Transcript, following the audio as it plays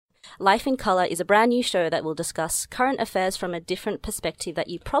Life in Colour is a brand new show that will discuss current affairs from a different perspective that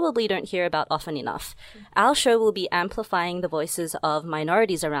you probably don't hear about often enough. Our show will be amplifying the voices of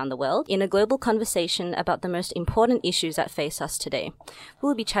minorities around the world in a global conversation about the most important issues that face us today.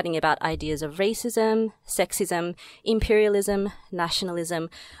 We'll be chatting about ideas of racism, sexism, imperialism, nationalism,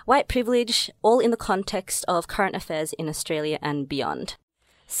 white privilege, all in the context of current affairs in Australia and beyond.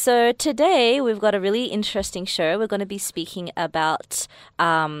 So today we've got a really interesting show. We're going to be speaking about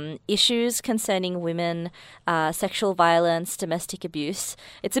issues concerning women, sexual violence, domestic abuse.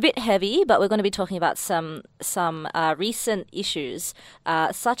 It's a bit heavy, but we're going to be talking about some recent issues,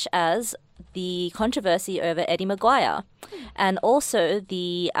 such as the controversy over Eddie Maguire, and also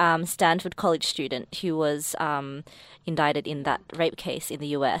the Stanford College student who was indicted in that rape case in the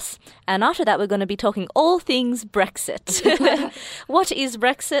US. And after that, we're going to be talking all things Brexit. What is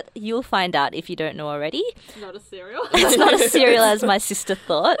Brexit? You'll find out if you don't know already. It's not a cereal. It's not a cereal, as my sister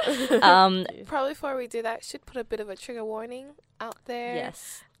thought. Probably before we do that, should put a bit of a trigger warning out there.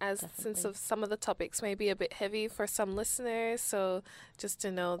 Yes. Since of some of the topics may be a bit heavy for some listeners, so just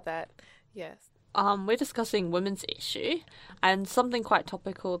to know that, yes. We're discussing women's issue, and something quite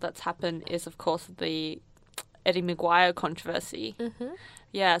topical that's happened is, of course, the Eddie Maguire controversy. Mm-hmm.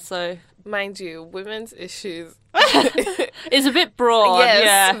 Yeah, so... Mind you, women's issues... is a bit broad. Yes,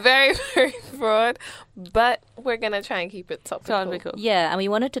 yeah. very, very broad, but we're going to try and keep it topical. Cool. Yeah, and we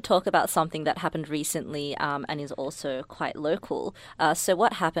wanted to talk about something that happened recently and is also quite local. So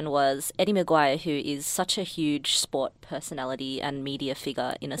what happened was Eddie Maguire, who is such a huge sport personality and media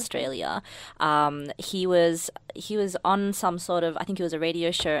figure in Australia, he was on some sort of, I think it was a radio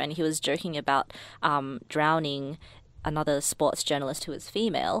show, and he was joking about drowning another sports journalist who was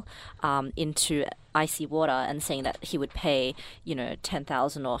female into icy water, and saying that he would pay,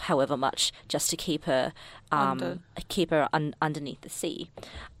 $10,000 or however much just to keep her underneath the sea.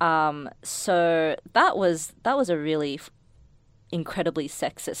 So that was a really incredibly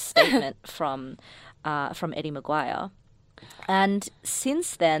sexist statement from Eddie Maguire. And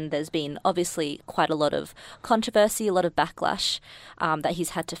since then, there's been obviously quite a lot of controversy, a lot of backlash that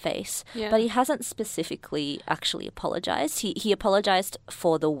he's had to face. Yeah. But he hasn't specifically actually apologized. He apologized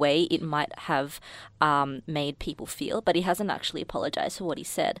for the way it might have made people feel, but he hasn't actually apologized for what he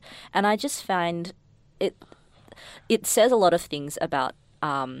said. And I just find it says a lot of things about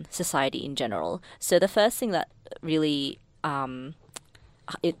society in general. So the first thing that really that's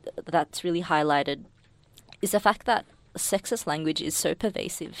really highlighted is the fact that sexist language is so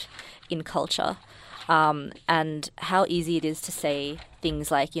pervasive in culture, and how easy it is to say things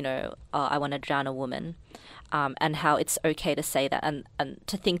like, I want to drown a woman, and how it's okay to say that, and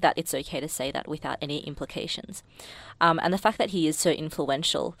to think that it's okay to say that without any implications. And the fact that he is so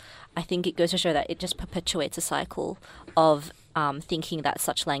influential, I think it goes to show that it just perpetuates a cycle of thinking that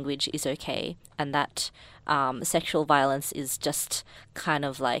such language is okay, and that sexual violence is just kind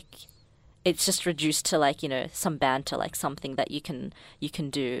of like, it's just reduced to some banter, something that you can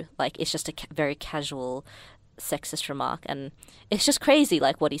do. It's just a very casual sexist remark, and it's just crazy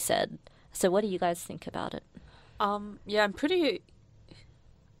what he said. So what do you guys think about it? Yeah, I'm pretty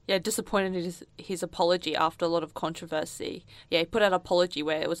disappointed in his apology after a lot of controversy. Yeah, he put out an apology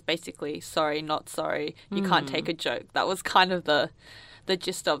where it was basically sorry, not sorry. You can't take a joke. That was kind of the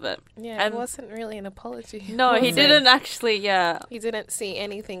gist of it. Yeah, it wasn't really an apology. No, he didn't actually, He didn't see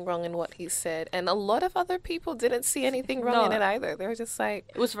anything wrong in what he said. And a lot of other people didn't see anything wrong in it either. They were just like,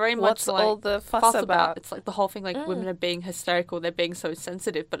 it was very what's much all the fuss about? It's the whole thing, women are being hysterical, they're being so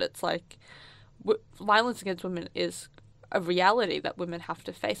sensitive, but it's violence against women is a reality that women have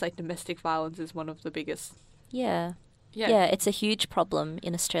to face. Domestic violence is one of the biggest. Yeah. Yeah, it's a huge problem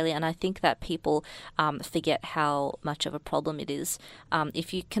in Australia, and I think that people forget how much of a problem it is.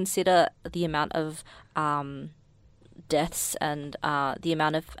 If you consider the amount of deaths and the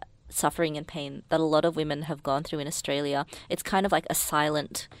amount of suffering and pain that a lot of women have gone through in Australia, it's kind of like a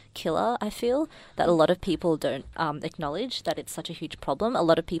silent killer, I feel, that a lot of people don't acknowledge that it's such a huge problem. A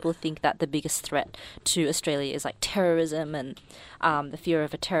lot of people think that the biggest threat to Australia is terrorism and the fear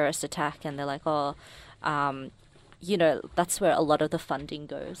of a terrorist attack, and they're like, that's where a lot of the funding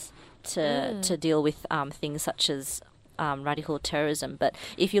goes to deal with things such as radical terrorism. But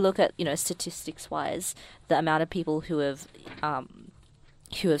if you look at, statistics-wise, the amount of people who have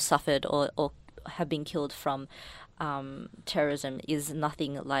suffered or have been killed from terrorism is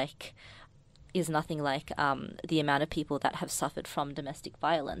nothing like the amount of people that have suffered from domestic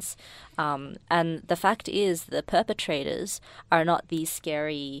violence. And the fact is, the perpetrators are not these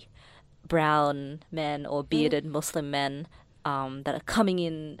scary brown men or bearded Muslim men that are coming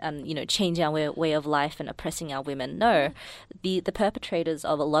in and, you know, changing our way of life and oppressing our women. No, the perpetrators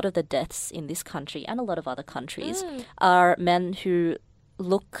of a lot of the deaths in this country and a lot of other countries are men who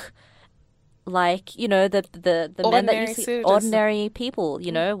look like, you know, the men that you see, ordinary people,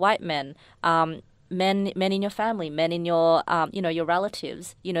 you know, white men, men in your family, men in your you know, your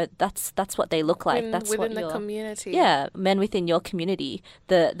relatives, you know, that's what they look like. That's within what the community. Yeah, men within your community,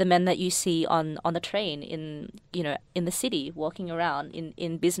 the men that you see on the train in, you know, in the city walking around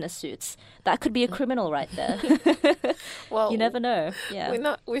in business suits. That could be a criminal right there. Well, you never know.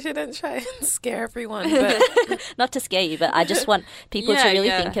 Yeah, we shouldn't try and scare everyone, but not to scare you, but I just want people to really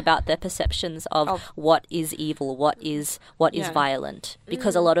think about their perceptions of what is evil, what is violent,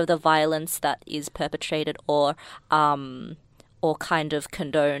 because a lot of the violence that is perpetrated or kind of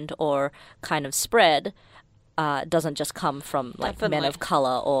condoned or kind of spread doesn't just come from like men of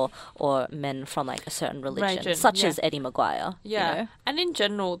color or men from like a certain religion, such as Eddie Maguire. Yeah, you know? And in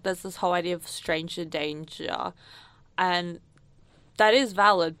general, there's this whole idea of stranger danger, and that is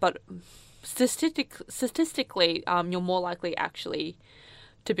valid, but statistically, you're more likely actually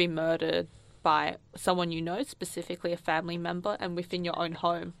to be murdered by someone you know, specifically a family member, and within your own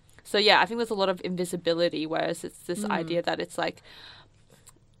home. So yeah, I think there's a lot of invisibility, whereas it's this idea that it's like,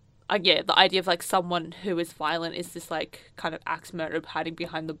 the idea of like someone who is violent is this like kind of axe murderer hiding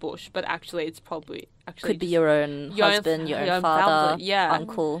behind the bush, but actually it's probably could be your own husband, your own father, family,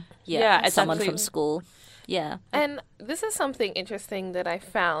 uncle, someone from school. Yeah. And this is something interesting that I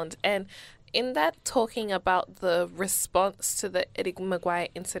found, and in that talking about the response to the Eddie Maguire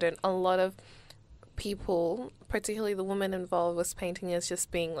incident, a lot of people, particularly the woman involved, was painting it as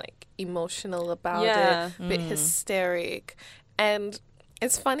just being like emotional about it, a bit hysteric. And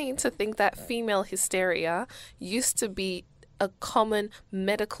it's funny to think that female hysteria used to be a common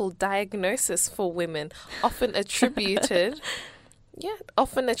medical diagnosis for women, often attributed,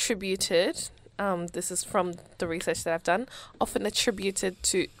 this is from the research that I've done, often attributed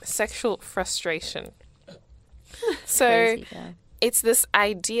to sexual frustration. So crazy, it's this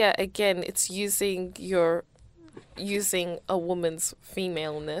idea, again, it's using a woman's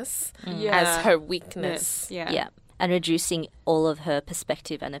femaleness as her weakness. Yeah. And reducing all of her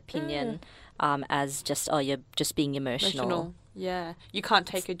perspective and opinion as just, you're just being emotional. Yeah. You can't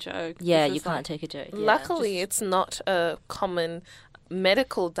take a joke. Yeah, you can't take a joke. Yeah. Luckily, it's not a common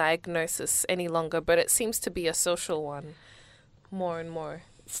medical diagnosis any longer, but it seems to be a social one more and more.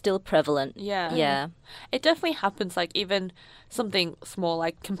 Still prevalent. Yeah. It definitely happens, like even something small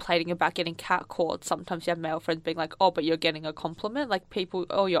like complaining about getting catcalled. Sometimes you have male friends being like, oh, but you're getting a compliment. Like people,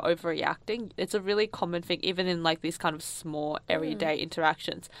 oh, you're overreacting. It's a really common thing, even in like these kind of small everyday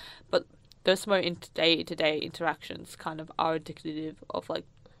interactions. But those small day-to-day interactions kind of are indicative of like,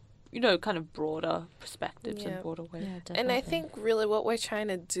 you know, kind of broader perspectives and broader ways. Yeah, and I think really what we're trying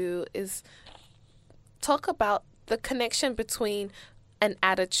to do is talk about the connection between an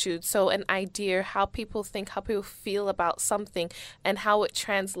attitude, so an idea, how people think, how people feel about something, and how it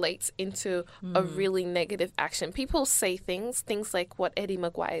translates into a really negative action. People say things like what Eddie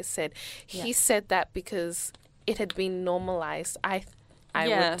Maguire said. He said that because it had been normalized. I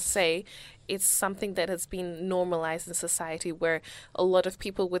would say it's something that has been normalized in society, where a lot of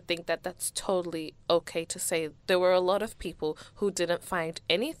people would think that that's totally okay to say. There were a lot of people who didn't find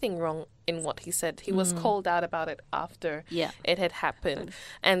anything wrong in what he said. He was called out about it after it had happened.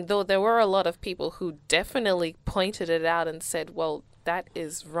 And though there were a lot of people who definitely pointed it out and said, well, that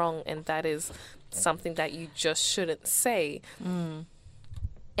is wrong and that is something that you just shouldn't say.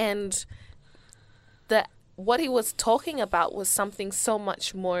 And what he was talking about was something so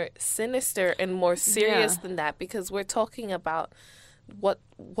much more sinister and more serious than that, because we're talking about what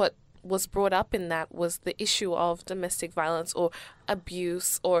was brought up in that was the issue of domestic violence or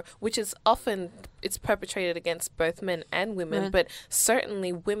abuse, or which is often it's perpetrated against both men and women, but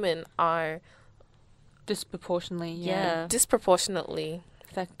certainly women are disproportionately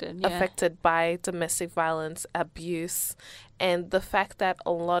affected by domestic violence, abuse, and the fact that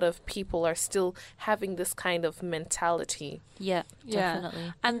a lot of people are still having this kind of mentality. Yeah,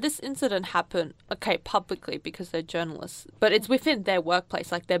 definitely. And this incident happened, publicly because they're journalists, but it's within their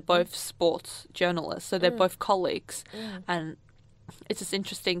workplace. Like they're both sports journalists, so they're both colleagues, and it's just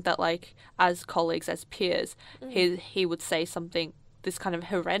interesting that like as colleagues, as peers, he would say something this kind of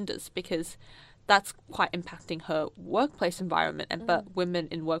horrendous because that's quite impacting her workplace environment, and but women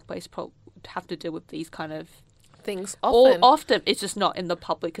in workplace have to deal with these kind of things often. Often it's just not in the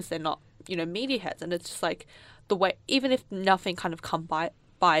public because they're not, you know, media heads, and it's just like the way, even if nothing kind of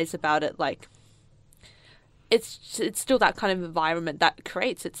buys about it, like it's still that kind of environment that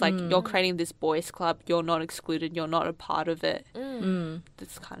creates. It's like you're creating this boys' club. You're not excluded. You're not a part of it.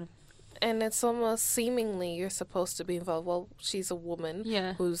 It's kind of. And it's almost seemingly you're supposed to be involved. Well, she's a woman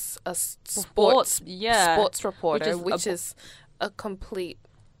who's a sports reporter, which is a complete.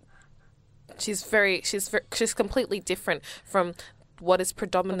 She's completely different from what is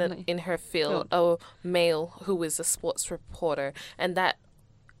predominant in her field. A male who is a sports reporter, and that,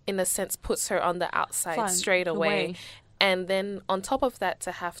 in a sense, puts her on the outside straight away. And then on top of that,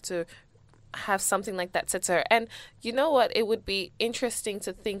 to have something like that said to her. And you know what? It would be interesting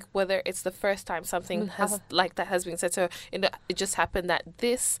to think whether it's the first time something like that has been said to her. It just happened that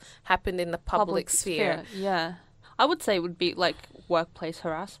this happened in the public sphere. Yeah. I would say it would be like workplace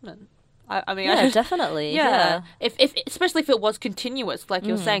harassment. I mean, yeah, definitely. Yeah. If especially if it was continuous, like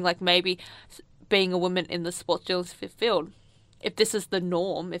you're saying, like maybe being a woman in the sports journalism field, if this is the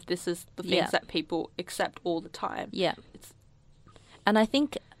norm, if this is the things that people accept all the time. Yeah. And I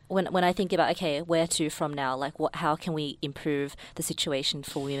think when I think about, okay, where to from now, like how can we improve the situation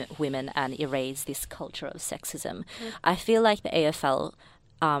for women and erase this culture of sexism? I feel like the AFL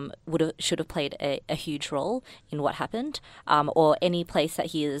should have played a huge role in what happened, or any place that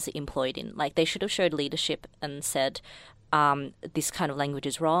he is employed in. Like, they should have showed leadership and said, this kind of language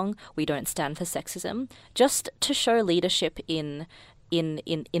is wrong. We don't stand for sexism. Just to show leadership in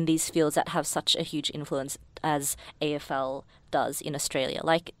these fields that have such a huge influence as AFL does in Australia.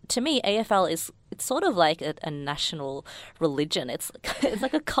 Like, to me, AFL it's sort of like a national religion. It's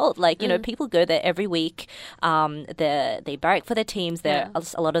like a cult. Like, you know, people go there every week. They barrack for their teams. A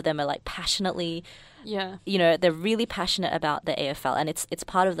lot of them are like passionately. Yeah. You know, they're really passionate about the AFL, and it's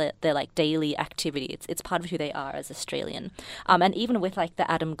part of their like daily activity. It's part of who they are as Australian. And even with like the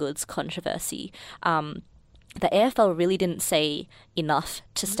Adam Goodes controversy, the AFL really didn't say enough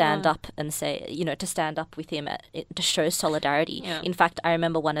to stand up and say, you know, to stand up with him to show solidarity. Yeah. In fact, I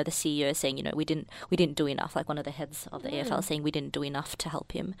remember one of the CEOs saying, you know, we didn't do enough. Like, one of the heads of the AFL saying we didn't do enough to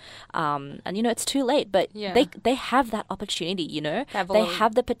help him. And you know, it's too late, but they have that opportunity. You know, they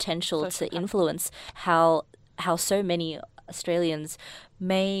have the potential to influence how so many Australians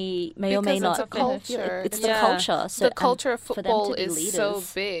may or may not. It's a culture. It's the culture. So, the culture of football is so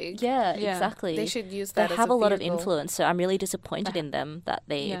big. Yeah, exactly. They should use that. They have a lot of influence. So I'm really disappointed in them that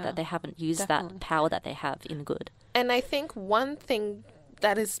they haven't used that power that they have in good. And I think one thing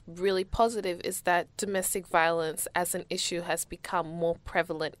that is really positive is that domestic violence as an issue has become more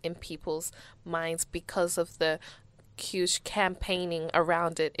prevalent in people's minds because of the huge campaigning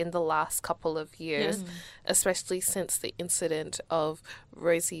around it in the last couple of years, especially since the incident of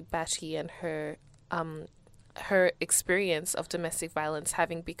Rosie Batty and her experience of domestic violence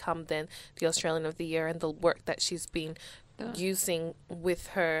having become then the Australian of the Year, and the work that she's been using with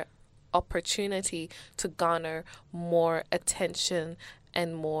her opportunity to garner more attention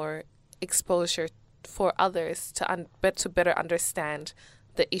and more exposure for others to better understand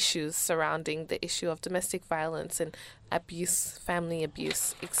the issues surrounding the issue of domestic violence and abuse, family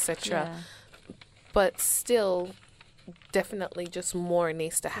abuse, etc. Yeah. But still, definitely just more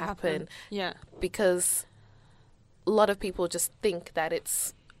needs to happen. Yeah. Because a lot of people just think that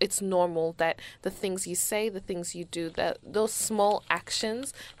it's normal, that the things you say, the things you do, that those small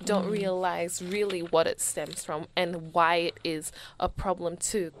actions don't realize really what it stems from and why it is a problem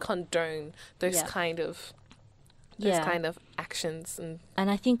to condone those kind of actions. And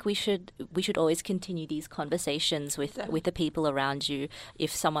I think we should always continue these conversations with the people around you. If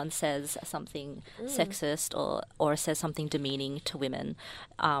someone says something sexist or says something demeaning to women,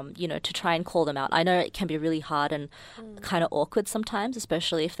 you know, to try and call them out. I know it can be really hard and kind of awkward sometimes,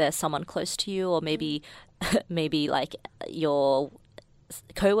 especially if there's someone close to you, or maybe like your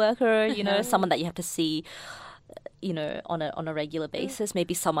coworker, you know, someone that you have to see, you know, on a regular basis,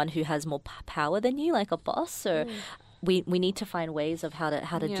 maybe someone who has more power than you, like a boss. So we need to find ways of how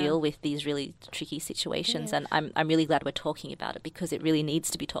to deal with these really tricky situations. And I'm really glad we're talking about it, because it really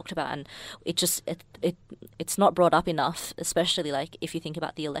needs to be talked about. And it's not brought up enough, especially like if you think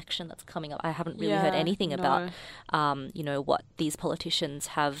about the election that's coming up. I haven't really heard anything about you know, what these politicians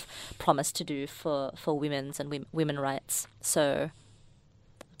have promised to do for women's and women rights. So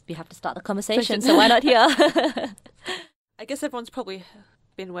we have to start the conversation, so why not here? I guess everyone's probably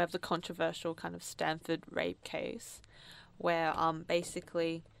been aware of the controversial kind of Stanford rape case, where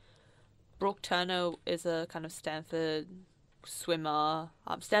basically Brooke Turner is a kind of Stanford swimmer,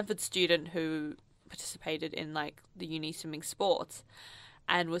 Stanford student who participated in like the uni swimming sports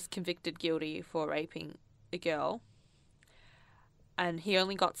and was convicted guilty for raping a girl, and he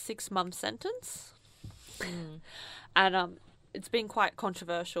only got 6 months sentence. And it's been quite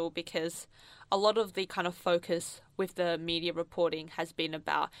controversial because a lot of the kind of focus with the media reporting has been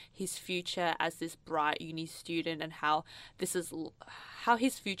about his future as this bright uni student and how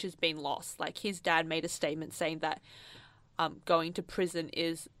his future's been lost. Like, his dad made a statement saying that going to prison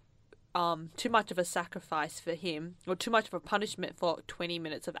is too much of a sacrifice for him, or too much of a punishment for 20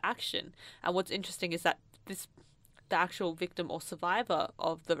 minutes of action. And what's interesting is that the actual victim or survivor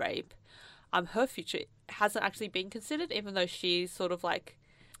of the rape, her future hasn't actually been considered, even though she's sort of like,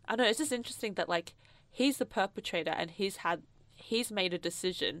 I don't know, it's just interesting that, like, he's the perpetrator and he's made a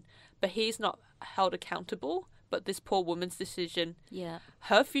decision, but he's not held accountable. But this poor woman's decision,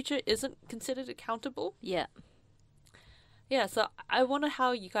 her future isn't considered accountable. Yeah. Yeah, so I wonder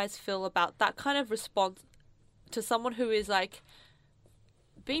how you guys feel about that kind of response to someone who is, like,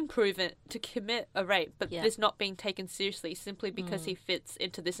 being proven to commit a rape, but this not being taken seriously simply because he fits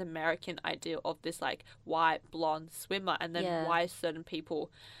into this American ideal of this, like, white, blonde swimmer, and then why certain people,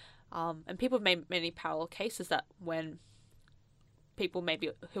 and people have made many parallel cases that when people maybe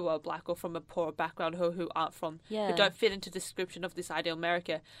who are black or from a poorer background who aren't from, who don't fit into the description of this ideal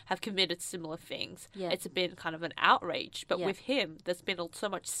America, have committed similar things. It's been kind of an outrage, but with him, there's been so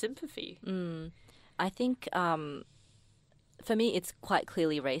much sympathy. I think for me, it's quite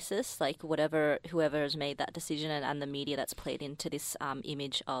clearly racist. Like, whoever has made that decision and the media that's played into this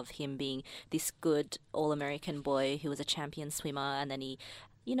image of him being this good all-American boy who was a champion swimmer, and then he,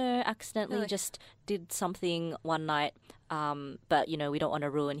 accidentally just did something one night. But, we don't want to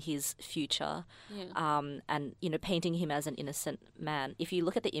ruin his future. And, painting him as an innocent man. If you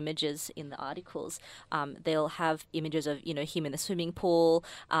look at the images in the articles, they'll have images of, him in the swimming pool,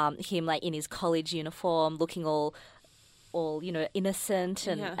 him, like, in his college uniform, looking all innocent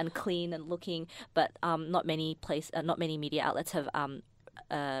and clean and looking. But not many media outlets have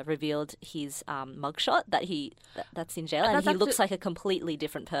revealed his mugshot that's in jail, and he looks like a completely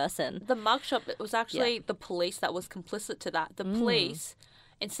different person. The mugshot, it was actually the police that was complicit to that. The police,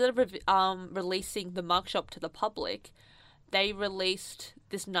 instead of releasing the mugshot to the public, they released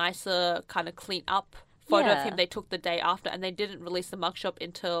this nicer kind of clean up photo of him they took the day after, and they didn't release the mugshot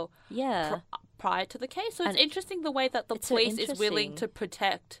until prior to the case. So it's interesting the way that the police is willing to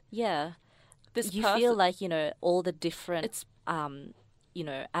protect this person. You feel like, all the different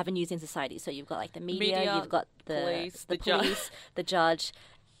avenues in society. So you've got, like, the media, you've got the police, the judge.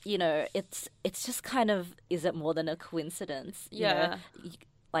 It's just kind of, is it more than a coincidence? You know?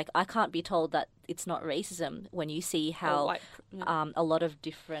 Like, I can't be told that it's not racism when you see how a lot of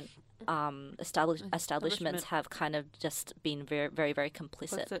different establishments have kind of just been very, very, very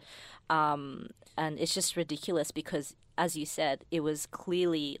complicit. And it's just ridiculous because, as you said, it was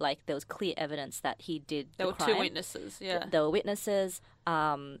clearly, like, there was clear evidence that he did the crime. There were two witnesses, There were witnesses,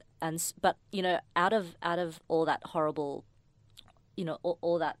 but, out of all that horrible,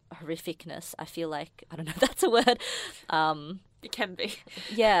 all that horrificness, I feel like, I don't know if that's a word. It can be.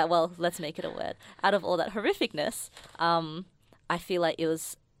 Yeah, well, let's make it a word. Out of all that horrificness, I feel like it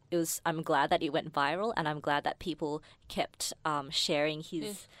was. I'm glad that it went viral, and I'm glad that people kept sharing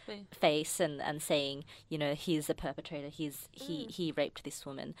his face and saying, he's the perpetrator. He raped this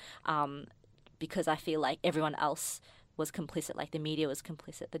woman, because I feel like everyone else was complicit. Like, the media was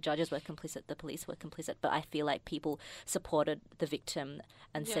complicit, the judges were complicit, the police were complicit. But I feel like people supported the victim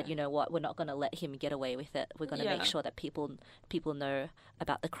and said, you know what, we're not going to let him get away with it. We're going to make sure that people know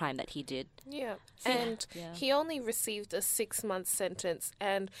about the crime that he did. Yeah, and he only received a 6-month sentence,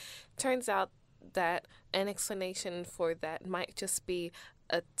 and turns out that an explanation for that might just be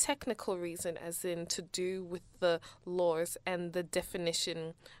a technical reason, as in to do with the laws and the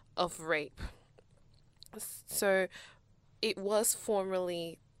definition of rape. So it was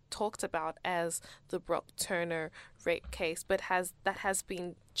formerly talked about as the Brock Turner rape case, but that has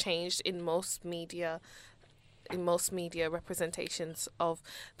been changed in most media representations of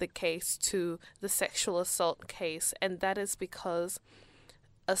the case to the sexual assault case, and that is because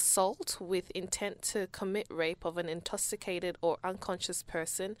assault with intent to commit rape of an intoxicated or unconscious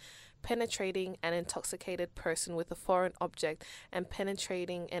person, penetrating an intoxicated person with a foreign object, and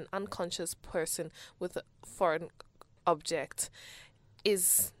penetrating an unconscious person with a foreign object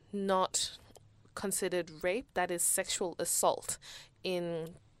is not considered rape. That is sexual assault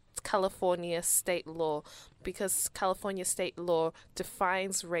in California state law, because California state law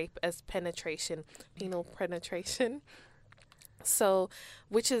defines rape as penetration, penal penetration. So,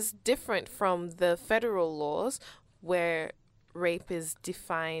 which is different from the federal laws where rape is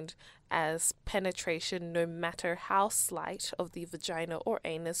defined as penetration, no matter how slight, of the vagina or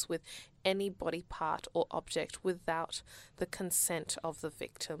anus with any body part or object without the consent of the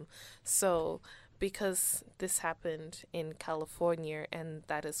victim. So because this happened in California and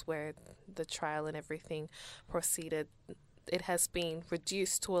that is where the trial and everything proceeded, it has been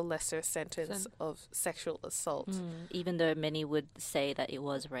reduced to a lesser sentence of sexual assault. Even though many would say that it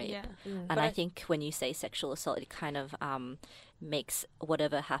was rape. Yeah. And I think when you say sexual assault, it kind of makes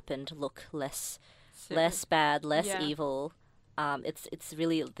whatever happened look less bad, less evil. It's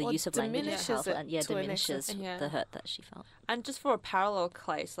really the use of language is powerful, and diminishes the hurt that she felt. And just for a parallel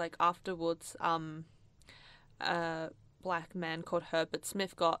case, like afterwards, a black man called Herbert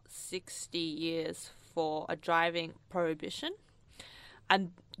Smith got 60 years for a driving prohibition,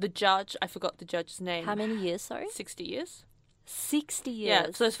 and the judge, I forgot the judge's name. How many years? Sorry, 60 years. 60 years.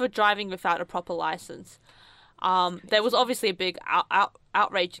 Yeah, so it's for driving without a proper license. There was obviously a big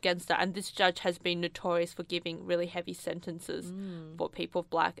outrage against that, and this judge has been notorious for giving really heavy sentences for people of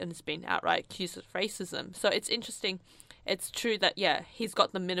black, and has been outright accused of racism. So it's interesting. It's true that, he's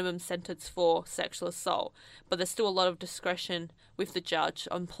got the minimum sentence for sexual assault, but there's still a lot of discretion with the judge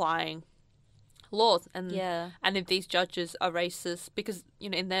on applying laws. And if these judges are racist, because,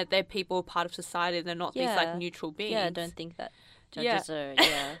 in they're people, part of society, they're not these, neutral beings. Yeah, I don't think that judges are,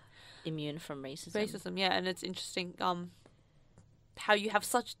 immune from racism. And it's interesting how you have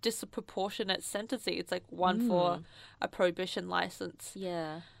such disproportionate sentencing. It's like one for a prohibition license.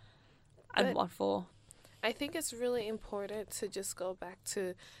 Yeah. And But one for... I think it's really important to just go back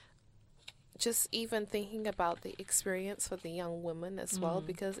to just even thinking about the experience for the young woman as well,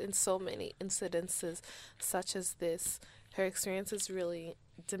 because in so many incidences such as this, her experience is really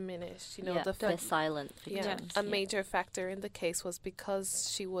diminished. They're silent victims. A major factor in the case was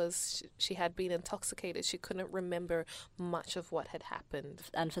because she had been intoxicated. She couldn't remember much of what had happened.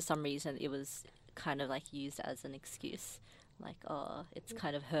 And for some reason, it was kind of like used as an excuse. Like, it's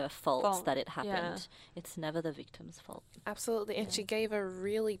kind of her fault that it happened. Yeah. It's never the victim's fault. Absolutely. And she gave a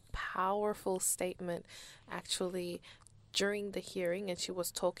really powerful statement, actually, during the hearing. And she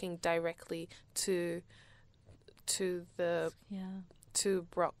was talking directly to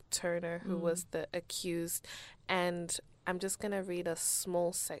Brock Turner, who was the accused. And I'm just going to read a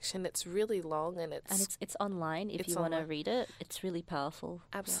small section. It's really long and it's online if you want to read it. It's really powerful.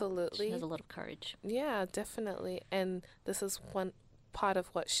 Absolutely. She has a lot of courage. Yeah, definitely. And this is one part of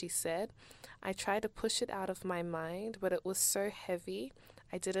what she said. I tried to push it out of my mind, but it was so heavy.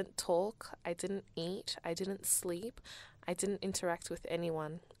 I didn't talk. I didn't eat. I didn't sleep. I didn't interact with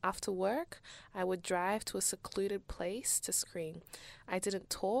anyone. After work, I would drive to a secluded place to scream. I didn't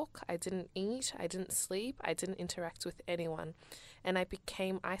talk, I didn't eat, I didn't sleep, I didn't interact with anyone. And I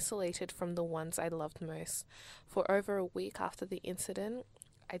became isolated from the ones I loved most. For over a week after the incident,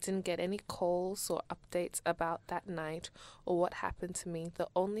 I didn't get any calls or updates about that night or what happened to me. The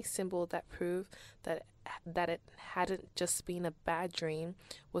only symbol that proved that it hadn't just been a bad dream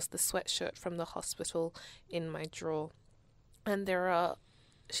was the sweatshirt from the hospital in my drawer. And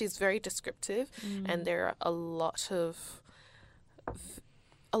she's very descriptive, and there are a lot of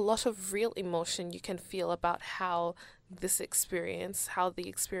real emotion you can feel about how the experience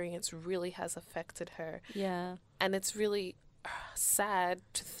really has affected her. Yeah. And it's really sad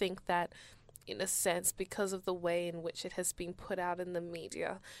to think that, in a sense, because of the way in which it has been put out in the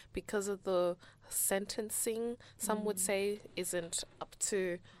media, because of the sentencing, some would say isn't up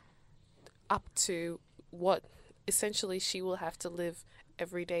to what essentially she will have to live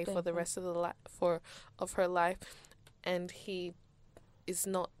every day for the rest of of her life, and he is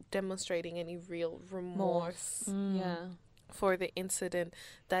not demonstrating any real remorse for the incident,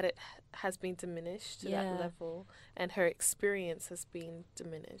 that it has been diminished to that level, and her experience has been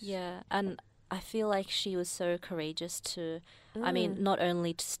diminished. Yeah, and I feel like she was so courageous to, I mean, not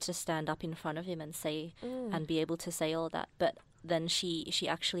only to stand up in front of him and say and be able to say all that, but then she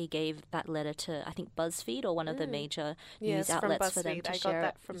actually gave that letter to, I think, BuzzFeed or one of the major news outlets for them to share. I got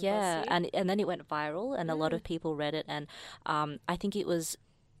that from BuzzFeed. And then it went viral, and a lot of people read it, and I think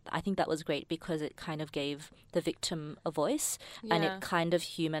that was great because it kind of gave the victim a voice, and it kind of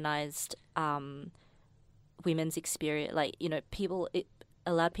humanized women's experience. Like, it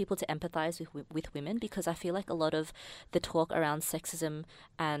allowed people to empathize with women, because I feel like a lot of the talk around sexism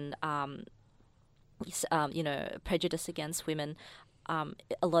and prejudice against women,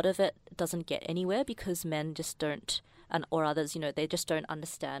 a lot of it doesn't get anywhere because men just don't, or others, they just don't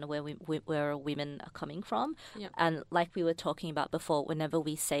understand where women are coming from. Yep. And like we were talking about before, whenever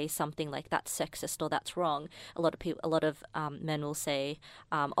we say something like that's sexist or that's wrong, a lot of men will say,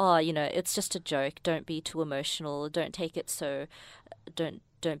 it's just a joke. Don't be too emotional. Don't take it so. Don't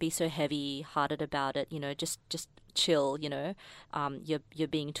don't be so heavy-hearted about it. Just chill. You're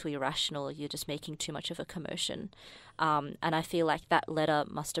being too irrational. You're just making too much of a commotion. And I feel like that letter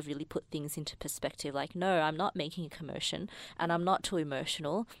must have really put things into perspective. Like, no, I'm not making a commotion, and I'm not too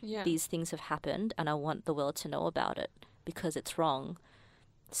emotional. Yeah. These things have happened, and I want the world to know about it because it's wrong.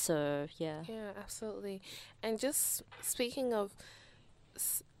 So yeah. Yeah, absolutely. And just speaking of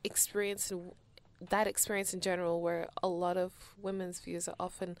experience and that experience in general, where a lot of women's views are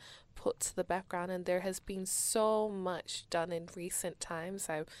often put to the background, and there has been so much done in recent times.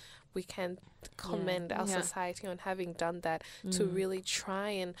 We can commend our society on having done that, to really try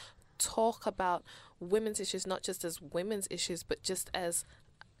and talk about women's issues, not just as women's issues, but just as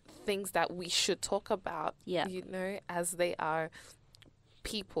things that we should talk about, as they are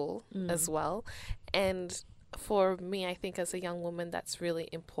people as well. And for me, I think as a young woman, that's really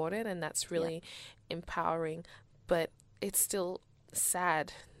important, and that's really empowering. But it's still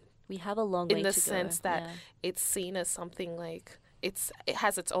sad. We have a long way to go. In the sense that it's seen as something like it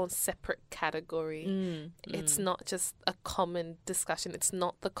has its own separate category. It's not just a common discussion. It's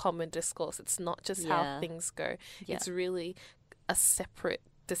not the common discourse. It's not just how things go. It's really a separate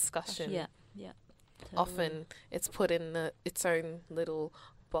discussion. Totally. Often it's put in its own little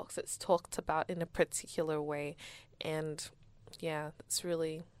box. It's talked about in a particular way, and that's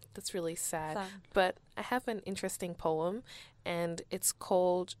really sad. But I have an interesting poem, and it's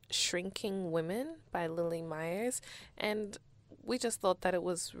called Shrinking Women by Lily Myers, and we just thought that it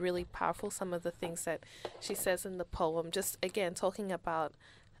was really powerful, some of the things that she says in the poem, just again talking about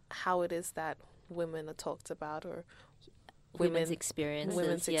how it is that women are talked about, or women's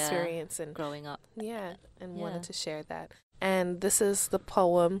experience and growing up. Wanted to share that. And this is the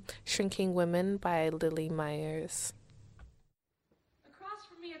poem Shrinking Women by Lily Myers. Across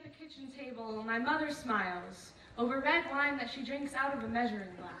from me at the kitchen table, my mother smiles over red wine that she drinks out of a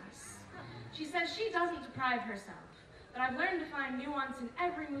measuring glass. She says she doesn't deprive herself, but I've learned to find nuance in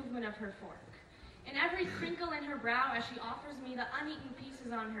every movement of her fork, in every crinkle in her brow as she offers me the uneaten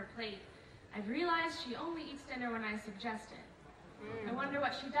pieces on her plate. I've realized she only eats dinner when I suggest it. I wonder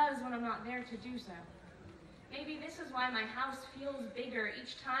what she does when I'm not there to do so. Maybe this is why my house feels bigger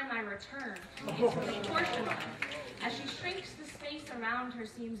each time I return. It's proportional. As she shrinks, the space around her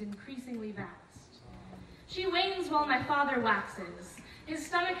seems increasingly vast. She wanes while my father waxes. His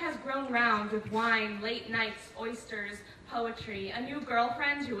stomach has grown round with wine, late nights, oysters, poetry, a new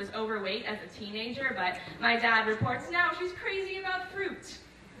girlfriend who was overweight as a teenager, but my dad reports now she's crazy about fruit.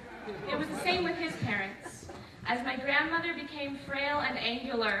 It was the same with his parents. As my grandmother became frail and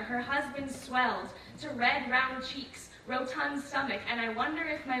angular, her husband swelled to red, round cheeks, rotund stomach, and I wonder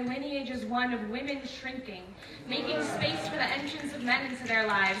if my lineage is one of women shrinking, making space for the entrance of men into their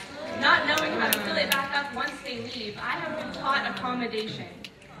lives, not knowing how to fill it back up once they leave. I have been taught accommodation.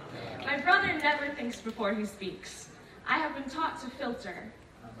 My brother never thinks before he speaks. I have been taught to filter.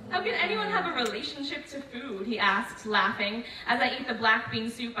 How can anyone have a relationship to food, he asks, laughing, as I eat the black bean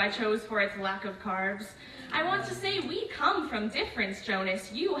soup I chose for its lack of carbs. I want to say we come from difference, Jonas.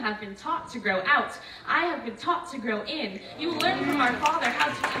 You have been taught to grow out. I have been taught to grow in. You learn from our father how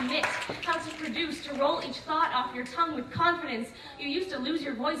to commit, how to produce, to roll each thought off your tongue with confidence. You used to lose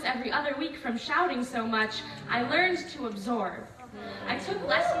your voice every other week from shouting so much. I learned to absorb. I took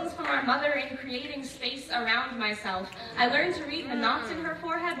lessons from our mother in creating space around myself. I learned to read the knots in her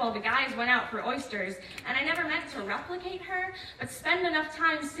forehead while the guys went out for oysters. And I never meant to replicate her, but spend enough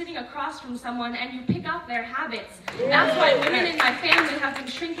time sitting across from someone and you pick up their habits. That's why women in my family have been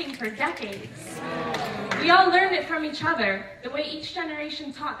shrinking for decades. We all learned it from each other, the way each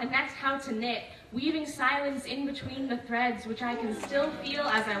generation taught the next how to knit, weaving silence in between the threads, which I can still feel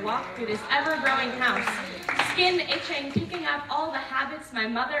as I walk through this ever-growing house. Skin itching, picking up all the habits my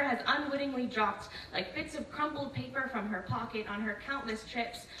mother has unwittingly dropped, like bits of crumpled paper from her pocket on her countless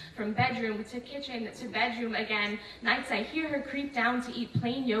trips, from bedroom to kitchen to bedroom again. Nights I hear her creep down to eat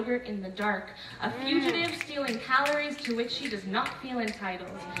plain yogurt in the dark, a fugitive stealing calories to which she does not feel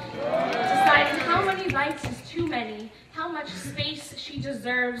entitled. Deciding how many bites is too many, how much space she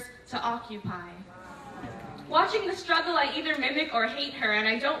deserves to occupy. Watching the struggle, I either mimic or hate her, and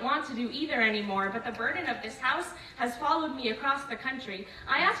I don't want to do either anymore, but the burden of this house has followed me across the country.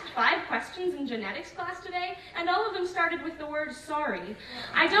 I asked 5 questions in genetics class today, and all of them started with the word sorry.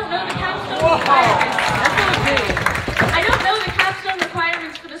 I don't know the capstone requirements. I don't know the capstone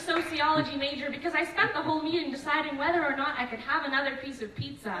requirements for the sociology major because I spent the whole meeting deciding whether or not I could have another piece of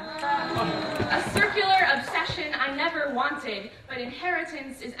pizza. A circular obsession I never wanted, but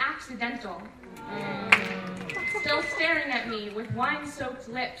inheritance is accidental. Still staring at me with wine-soaked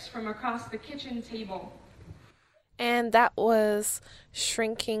lips from across the kitchen table. And that was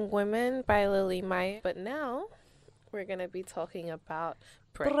Shrinking Women by Lily Meyer. But now we're going to be talking about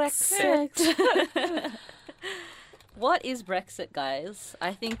Brexit. What is Brexit, guys?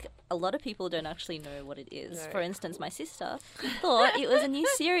 I think a lot of people don't actually know what it is. No. For instance, my sister thought it was a new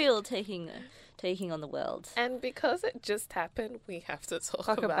cereal taking on the world. And because it just happened, we have to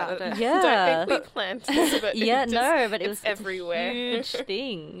talk about it. Yeah. Don't think we planned this, but Yeah, it no, but it's everywhere. It's a huge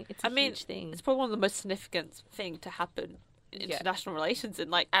thing. It's a huge thing. It's probably one of the most significant thing to happen in international relations in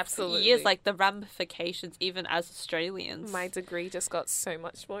like Absolutely. years, like the ramifications even as Australians. My degree just got so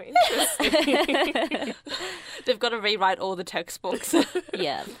much more interesting. They've got to rewrite all the textbooks.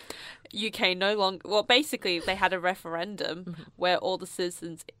 Yeah. UK no longer. Well, basically, they had a referendum where all the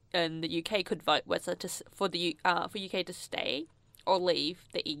citizens in the UK could vote whether for UK to stay or leave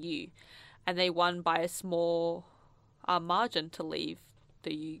the EU, and they won by a small margin to leave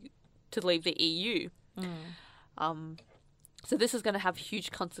the EU. So this is going to have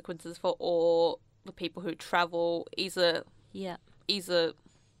huge consequences for all the people who travel, either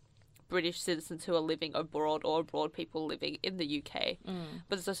British citizens who are living abroad or abroad people living in the UK.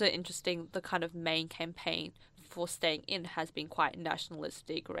 But it's also interesting, the kind of main campaign for staying in has been quite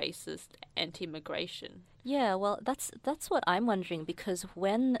nationalistic, racist, anti-immigration. Yeah, well, that's what I'm wondering, because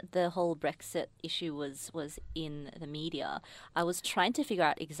when the whole Brexit issue was in the media, I was trying to figure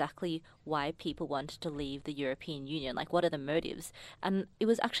out exactly why people wanted to leave the European Union, like what are the motives? And it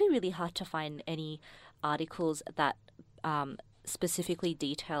was actually really hard to find any articles that specifically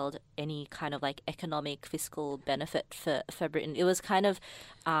detailed any kind of like economic fiscal benefit for Britain. It was kind of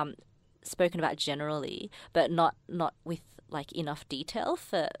spoken about generally, but not with like enough detail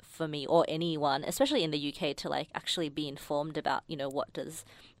for me or anyone, especially in the UK, to like actually be informed about, you know, what does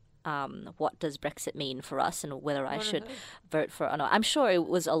Brexit mean for us and whether I should vote for it or not. I'm sure there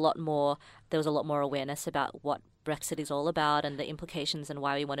was a lot more awareness about what Brexit is all about and the implications and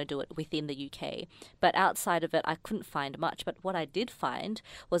why we want to do it within the UK. But outside of it, I couldn't find much. But what I did find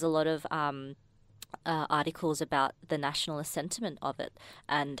was a lot of articles about the nationalist sentiment of it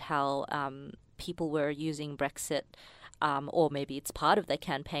and how people were using Brexit, or maybe it's part of their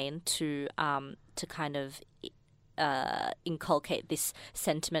campaign, to kind of inculcate this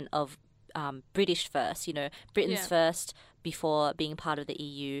sentiment of British first, you know, Britain's first before being part of the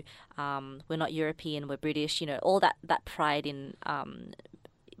EU. We're not European, we're British, you know, all that pride in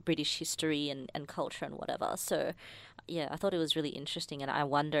British history and culture and whatever. So, yeah, I thought it was really interesting, and I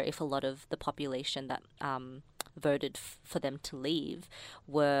wonder if a lot of the population that voted for them to leave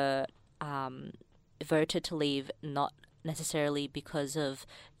were voted to leave not necessarily because of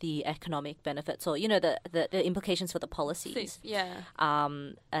the economic benefits or, you know, the implications for the policies,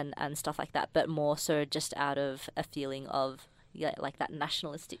 and stuff like that, but more so just out of a feeling of like that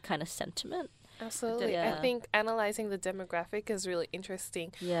nationalistic kind of sentiment. Absolutely. Yeah. I think analyzing the demographic is really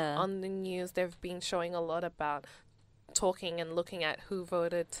interesting. Yeah. On the news, they've been showing a lot about talking and looking at who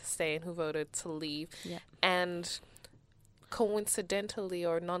voted to stay and who voted to leave. Yeah. And coincidentally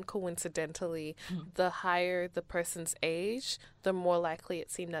or non-coincidentally, the higher the person's age, the more likely it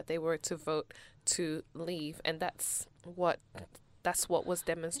seemed that they were to vote to leave. And that's what was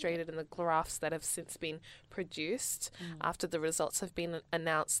demonstrated in the graphs that have since been produced after the results have been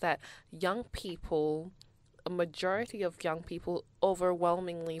announced, that a majority of young people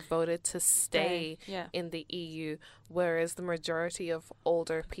overwhelmingly voted to stay in the EU, whereas the majority of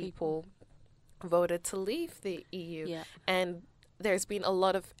older people voted to leave the EU. Yeah. And there's been a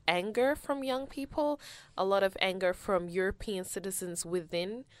lot of anger from young people, a lot of anger from European citizens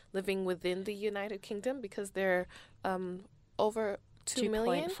living within the United Kingdom, because there are over 2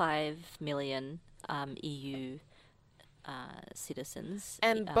 million. 2.5 million EU citizens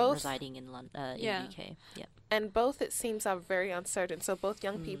And both residing in in the UK. Yeah. And both, it seems, are very uncertain. So both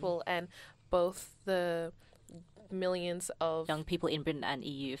young people and both the millions of young people in Britain and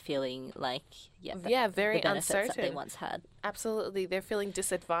EU feeling like very the benefits uncertain that they once had. Absolutely, they're feeling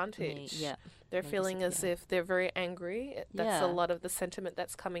disadvantaged. They're feeling as if they're very angry. That's a lot of the sentiment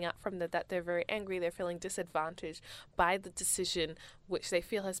that's coming out from that they're very angry. They're feeling disadvantaged by the decision, which they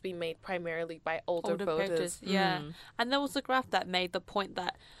feel has been made primarily by older voters. And there was a graph that made the point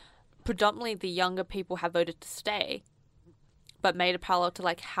that predominantly the younger people have voted to stay, but made a parallel to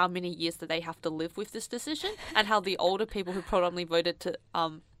like how many years do they have to live with this decision, and how the older people who predominantly voted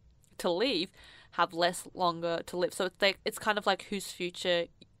to leave have longer to live. So it's kind of like whose future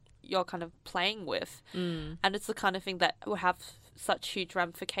you're kind of playing with, and it's the kind of thing that will have such huge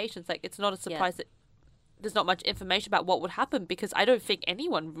ramifications. Like, it's not a surprise that there's not much information about what would happen, because I don't think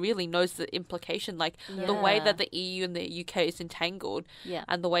anyone really knows the implication, like the way that the EU and the UK is entangled,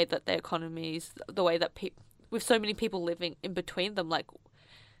 and the way that their economies, the way that with so many people living in between them, like.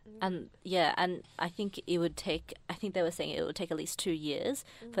 And I think they were saying it would take at least 2 years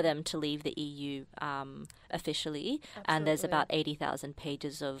for them to leave the EU officially. Absolutely. And there's about 80,000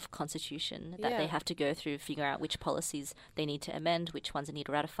 pages of constitution that they have to go through, figure out which policies they need to amend, which ones they need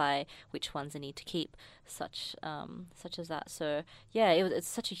to ratify, which ones they need to keep, such as that. So it's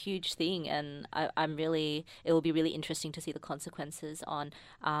such a huge thing, and it will be really interesting to see the consequences on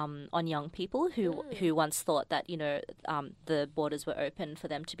young people who once thought that the borders were open for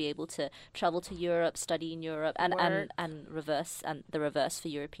them to be able to travel to Europe, study in Europe, and the reverse for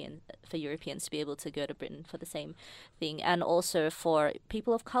Europeans to be able to go to Britain for the same thing, and also for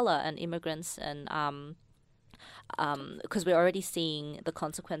people of color and immigrants, and because we're already seeing the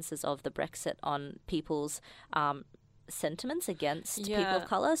consequences of the Brexit on people's sentiments against people of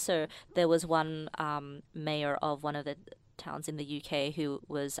color. So there was one mayor of one of the towns in the UK who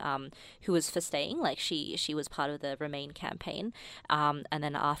was for staying. Like she was part of the Remain campaign, and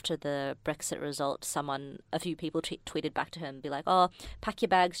then after the Brexit result, a few people tweeted back to her and be like, "Oh, pack your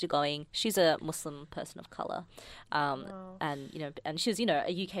bags, you're going." She's a Muslim person of color, and she was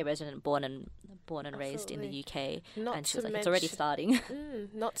a UK resident, born and raised in the UK, and she was like, "It's already starting."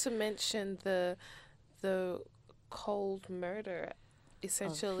 Not to mention the cold murder,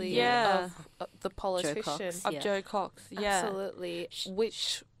 essentially, of the politician Joe Cox. Absolutely,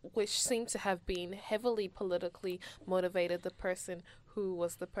 which seemed to have been heavily politically motivated. The person who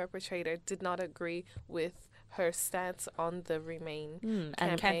was the perpetrator did not agree with her stance on the Remain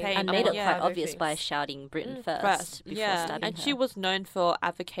campaign and made it quite obvious by shouting Britain first before stabbing and her. she was known for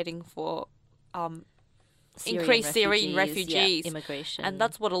advocating for Increased Syrian refugees, immigration, and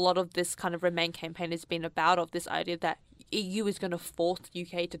that's what a lot of this kind of Remain campaign has been about, of this idea that EU is going to force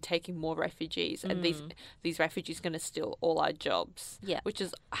UK to take in more refugees, and these refugees are going to steal all our jobs. Which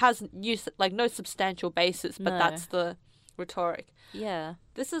has no substantial basis, but that's the rhetoric. Yeah,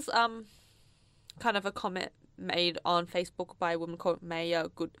 this is kind of a comment made on Facebook by a woman called Maya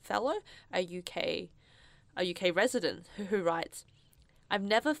Goodfellow, a UK resident who writes, "I've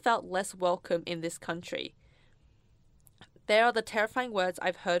never felt less welcome in this country. There are the terrifying words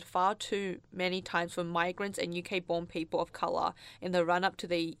I've heard far too many times from migrants and UK-born people of colour in the run-up to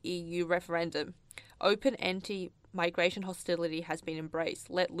the EU referendum. Open anti-migration hostility has been embraced,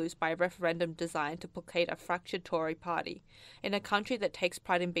 let loose by a referendum designed to placate a fractured Tory party. In a country that takes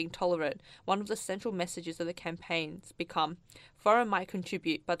pride in being tolerant, one of the central messages of the campaigns become, foreign might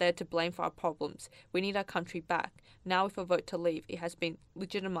contribute, but they're to blame for our problems. We need our country back. Now if a vote to leave, it has been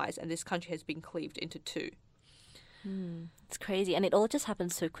legitimised and this country has been cleaved into two." It's crazy, and it all just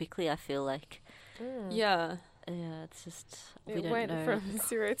happens so quickly. I feel like, it's just we don't went know. from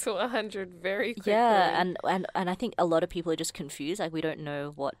 0 to 100 very quickly. Yeah, and I think a lot of people are just confused. Like, we don't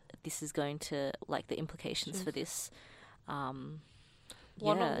know what this is going to, like, the implications for this.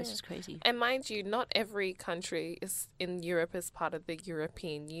 It's just crazy. And mind you, not every country in Europe is part of the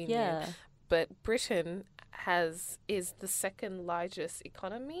European Union. Yeah. But Britain is the second largest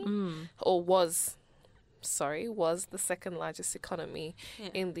economy, or was the second largest economy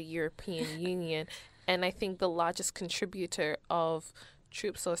in the European Union, and I think the largest contributor of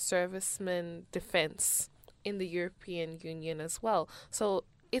troops or servicemen defense in the European Union as well. So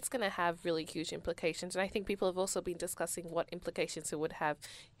it's going to have really huge implications, and I think people have also been discussing what implications it would have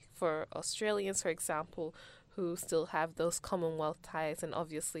for Australians, for example, who still have those Commonwealth ties, and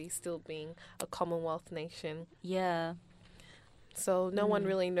obviously still being a Commonwealth nation. Yeah. So no one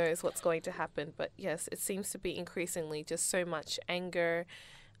really knows what's going to happen. But yes, it seems to be increasingly just so much anger,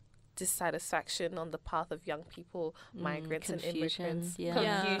 dissatisfaction on the path of young people, migrants and immigrants,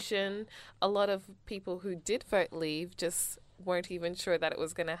 confusion. A lot of people who did vote leave just weren't even sure that it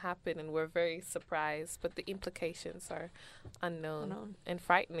was going to happen and were very surprised. But the implications are unknown and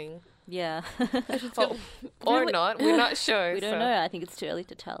frightening. Yeah. Or not. We're not sure. We don't know. I think it's too early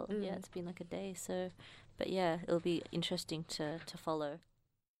to tell. Yeah, it's been like a day. So... But yeah, it'll be interesting to follow.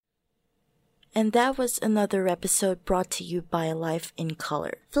 And that was another episode brought to you by Life in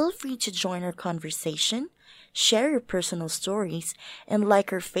Color. Feel free to join our conversation, share your personal stories, and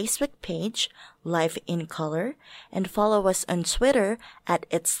like our Facebook page, Life in Color, and follow us on Twitter at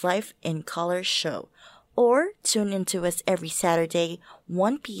It's Life in Color Show. Or tune into us every Saturday,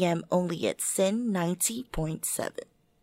 1 p.m. only at Sin 90.7.